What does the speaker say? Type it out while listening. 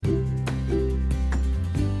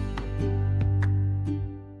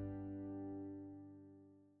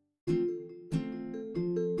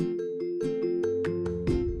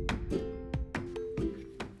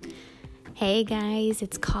Hey guys,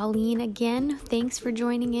 it's Colleen again. Thanks for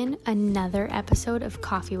joining in another episode of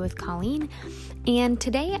Coffee with Colleen. And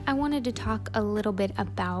today I wanted to talk a little bit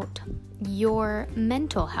about your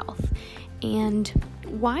mental health and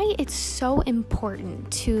why it's so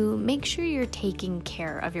important to make sure you're taking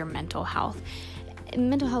care of your mental health.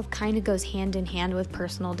 Mental health kind of goes hand in hand with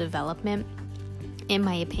personal development, in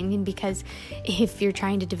my opinion, because if you're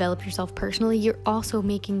trying to develop yourself personally, you're also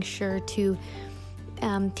making sure to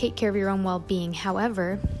take care of your own well-being.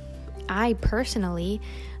 However, I personally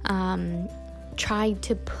tried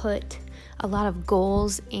to put a lot of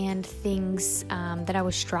goals and things that I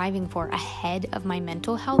was striving for ahead of my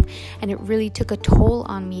mental health, and it really took a toll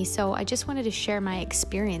on me. So I just wanted to share my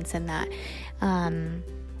experience in that.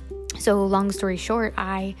 So long story short,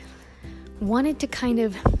 I wanted to kind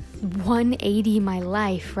of 180 my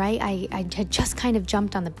life, right? I had just kind of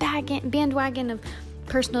jumped on the bandwagon of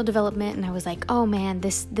personal development, and I was like, oh man,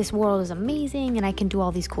 this world is amazing and I can do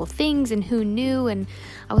all these cool things, and who knew? And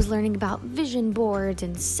I was learning about vision boards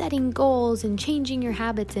and setting goals and changing your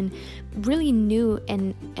habits and really new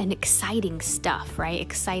and exciting stuff, right?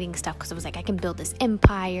 Exciting stuff, because I was like, I can build this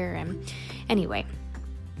empire. And anyway,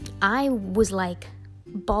 I was like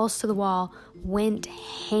balls to the wall, went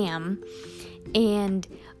ham. And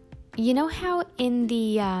you know how in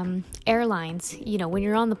the airlines, when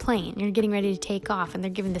you're on the plane, you're getting ready to take off and they're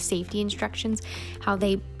giving the safety instructions, how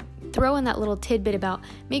they throw in that little tidbit about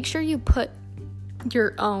make sure you put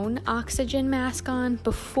your own oxygen mask on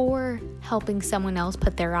before helping someone else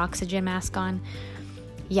put their oxygen mask on.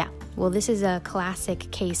 Yeah, well, this is a classic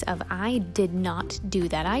case of I did not do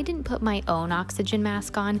that. I didn't put my own oxygen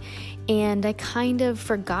mask on, and I kind of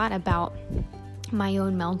forgot about my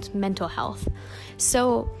own mental health.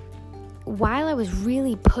 So while I was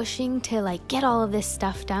really pushing to get all of this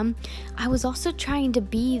stuff done, I was also trying to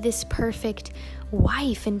be this perfect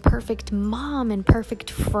wife and perfect mom and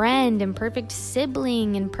perfect friend and perfect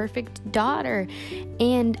sibling and perfect daughter.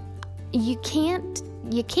 And you can't.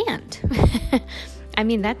 I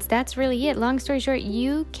mean, that's really it. Long story short,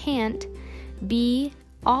 you can't be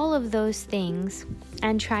all of those things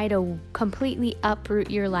and try to completely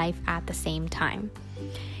uproot your life at the same time.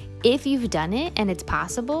 If you've done it and it's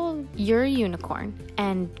possible, you're a unicorn,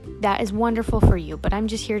 and that is wonderful for you. But I'm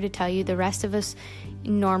just here to tell you, the rest of us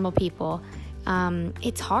normal people,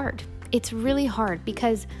 it's hard. It's really hard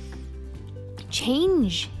because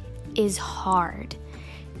change is hard.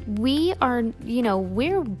 We are,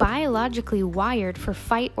 we're biologically wired for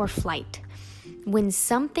fight or flight. When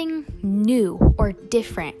something new or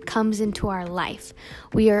different comes into our life,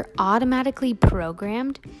 we are automatically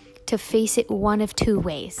programmed to face it one of two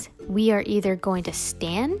ways. We are either going to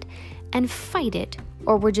stand and fight it,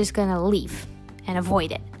 or we're just going to leave and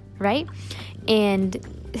avoid it, right? And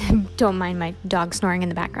don't mind my dog snoring in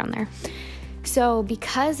the background there. So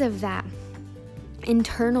because of that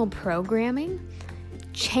internal programming,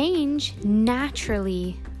 change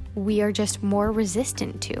naturally we are just more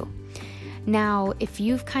resistant to. Now, if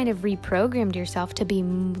you've kind of reprogrammed yourself to be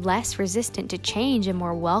less resistant to change and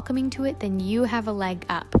more welcoming to it, then you have a leg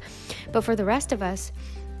up. But for the rest of us,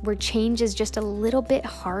 where change is just a little bit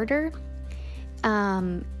harder,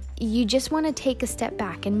 you just want to take a step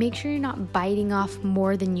back and make sure you're not biting off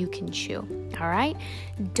more than you can chew, all right?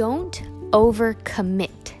 Don't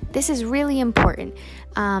overcommit. This is really important.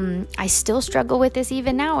 I still struggle with this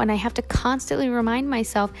even now, and I have to constantly remind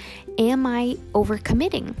myself, am I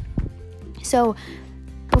overcommitting? So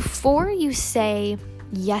before you say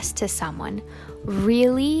yes to someone,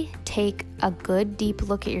 really take a good deep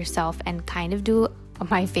look at yourself and kind of do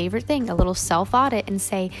my favorite thing, a little self-audit, and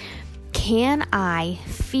say, can I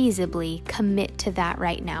feasibly commit to that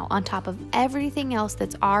right now on top of everything else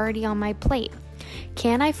that's already on my plate?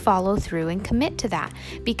 Can I follow through and commit to that?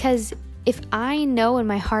 Because if I know in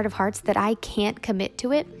my heart of hearts that I can't commit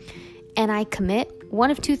to it and I commit, one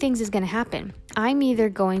of two things is going to happen. I'm either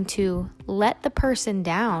going to let the person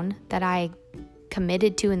down that I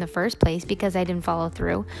committed to in the first place because I didn't follow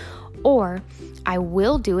through, or I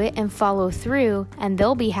will do it and follow through and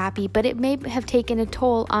they'll be happy, but it may have taken a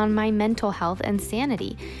toll on my mental health and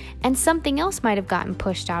sanity, and something else might have gotten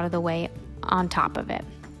pushed out of the way on top of it.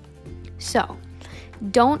 So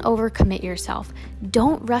don't overcommit yourself.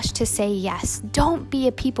 Don't rush to say yes. Don't be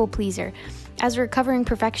a people pleaser. As a recovering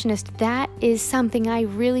perfectionist, that is something I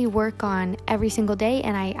really work on every single day,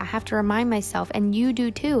 and I have to remind myself, and you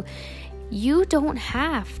do too. You don't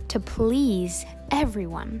have to please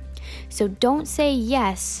everyone. So don't say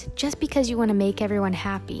yes just because you want to make everyone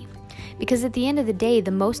happy. Because at the end of the day,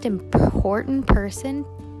 the most important person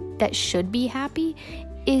that should be happy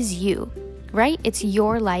is you. right? It's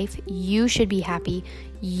your life. You should be happy.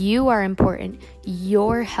 You are important.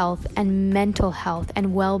 Your health and mental health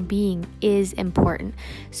and well-being is important.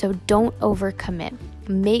 So don't overcommit.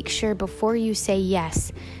 Make sure before you say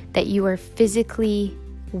yes that you are physically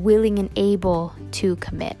willing and able to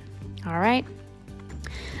commit. All right?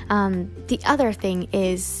 The other thing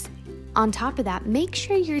is, on top of that, make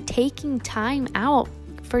sure you're taking time out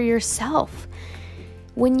for yourself.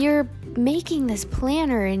 When you're making this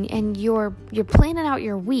planner and you're planning out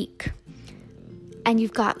your week, and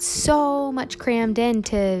you've got so much crammed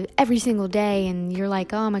into every single day, and you're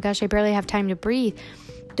like, oh my gosh, I barely have time to breathe.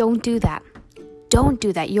 Don't do that. Don't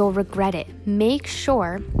do that. You'll regret it. Make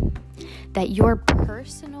sure that your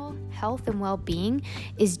personal health and well-being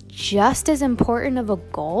is just as important of a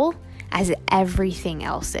goal as everything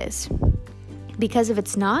else is. Because if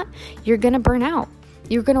it's not, you're going to burn out.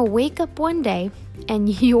 You're going to wake up one day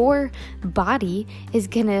and your body is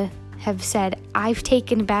going to have said, I've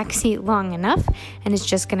taken a backseat long enough, and it's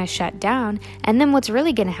just going to shut down. And then what's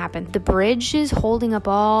really going to happen? The bridges holding up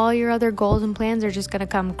all your other goals and plans are just going to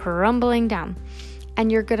come crumbling down.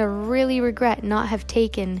 And you're going to really regret not have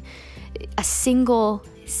taken a single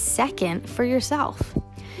second for yourself.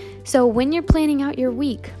 So when you're planning out your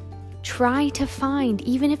week, try to find,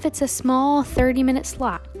 even if it's a small 30-minute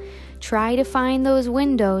slot, try to find those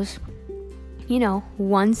windows,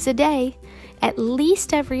 once a day, at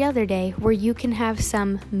least every other day, where you can have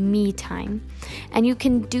some me time and you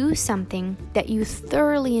can do something that you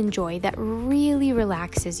thoroughly enjoy, that really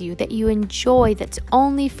relaxes you, that you enjoy, that's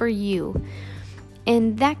only for you.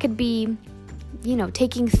 And that could be,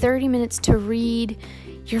 taking 30 minutes to read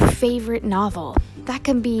your favorite novel. That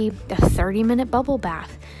can be a 30-minute bubble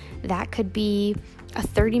bath. That could be a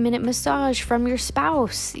 30-minute massage from your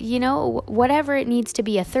spouse, whatever it needs to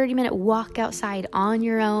be, a 30-minute walk outside on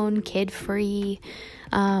your own, kid-free.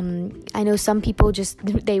 I know some people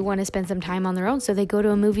they want to spend some time on their own, so they go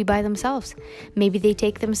to a movie by themselves. Maybe they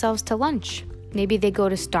take themselves to lunch. Maybe they go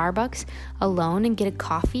to Starbucks alone and get a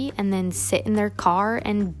coffee and then sit in their car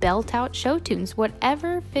and belt out show tunes,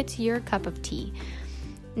 whatever fits your cup of tea.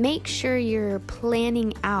 Make sure you're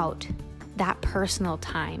planning out that personal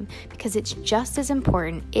time, because it's just as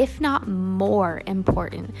important, if not more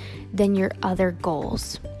important, than your other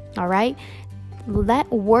goals. All right? Let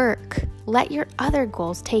your other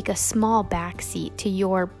goals take a small backseat to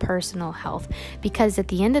your personal health, because at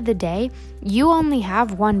the end of the day, you only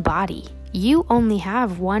have one body. You only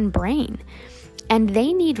have one brain, and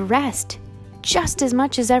they need rest just as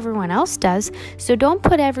much as everyone else does. So don't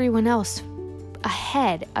put everyone else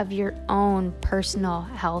ahead of your own personal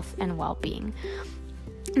health and well-being.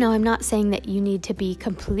 Now, I'm not saying that you need to be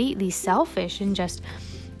completely selfish and just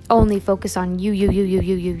only focus on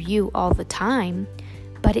you all the time,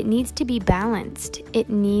 but it needs to be balanced. It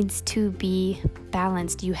needs to be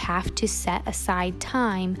balanced. You have to set aside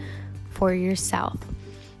time for yourself,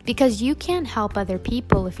 because you can't help other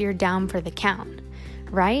people if you're down for the count.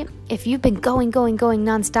 Right? If you've been going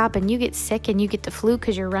nonstop and you get sick and you get the flu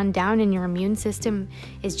because you're run down and your immune system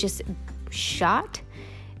is just shot,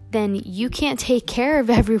 then you can't take care of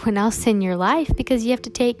everyone else in your life, because you have to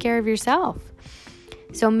take care of yourself.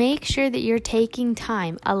 So make sure that you're taking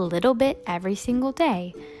time a little bit every single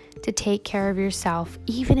day to take care of yourself,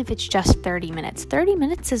 even if it's just 30 minutes. 30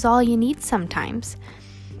 minutes is all you need sometimes.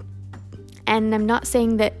 And I'm not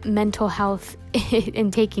saying that mental health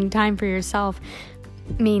and taking time for yourself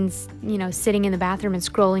means, sitting in the bathroom and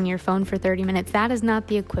scrolling your phone for 30 minutes. That is not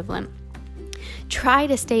the equivalent. Try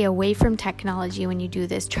to stay away from technology when you do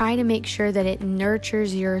this. Try to make sure that it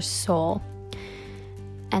nurtures your soul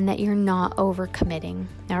and that you're not overcommitting.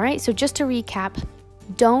 All right? So just to recap,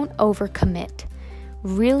 don't overcommit.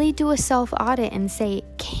 Really do a self-audit and say,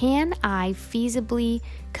 can I feasibly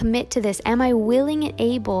commit to this? Am I willing and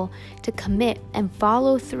able to commit and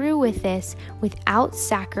follow through with this without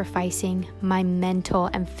sacrificing my mental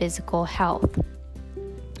and physical health?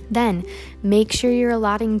 Then make sure you're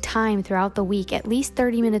allotting time throughout the week, at least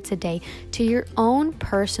 30 minutes a day, to your own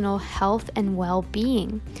personal health and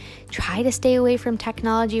well-being. Try to stay away from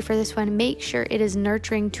technology for this one. Make sure it is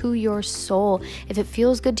nurturing to your soul. If it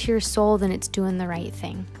feels good to your soul, then it's doing the right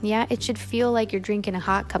thing. Yeah, it should feel like you're drinking a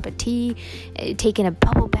hot cup of tea, taking a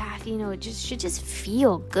bubble bath. It should just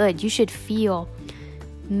feel good. You should feel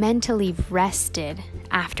mentally rested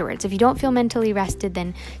afterwards. If you don't feel mentally rested,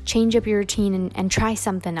 then change up your routine and try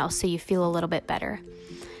something else so you feel a little bit better.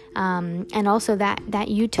 And also that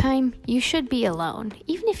you time, you should be alone.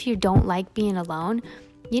 Even if you don't like being alone,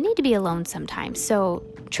 you need to be alone sometimes. So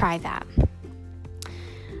try that.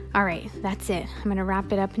 All right, that's it. I'm going to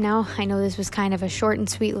wrap it up now. I know this was kind of a short and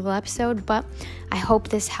sweet little episode, but I hope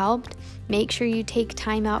this helped. Make sure you take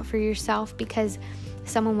time out for yourself, because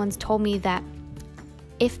someone once told me that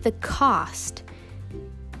if the price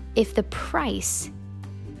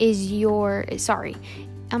is your,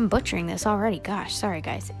 I'm butchering this already. Gosh, sorry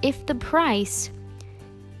guys. If the price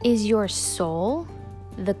is your soul,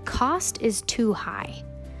 the cost is too high.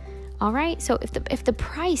 All right? So if the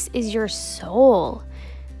price is your soul,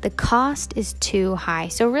 the cost is too high.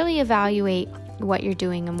 So really evaluate what you're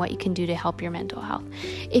doing and what you can do to help your mental health.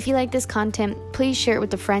 If you like this content, please share it with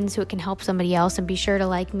the friends so it can help somebody else, and be sure to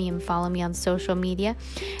like me and follow me on social media,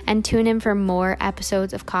 and tune in for more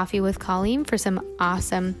episodes of Coffee with Colleen for some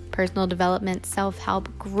awesome personal development, self-help,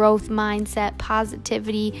 growth mindset,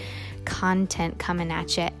 positivity content coming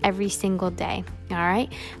at you every single day. All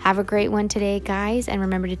right. Have a great one today, guys, and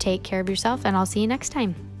remember to take care of yourself, and I'll see you next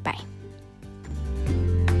time. Bye.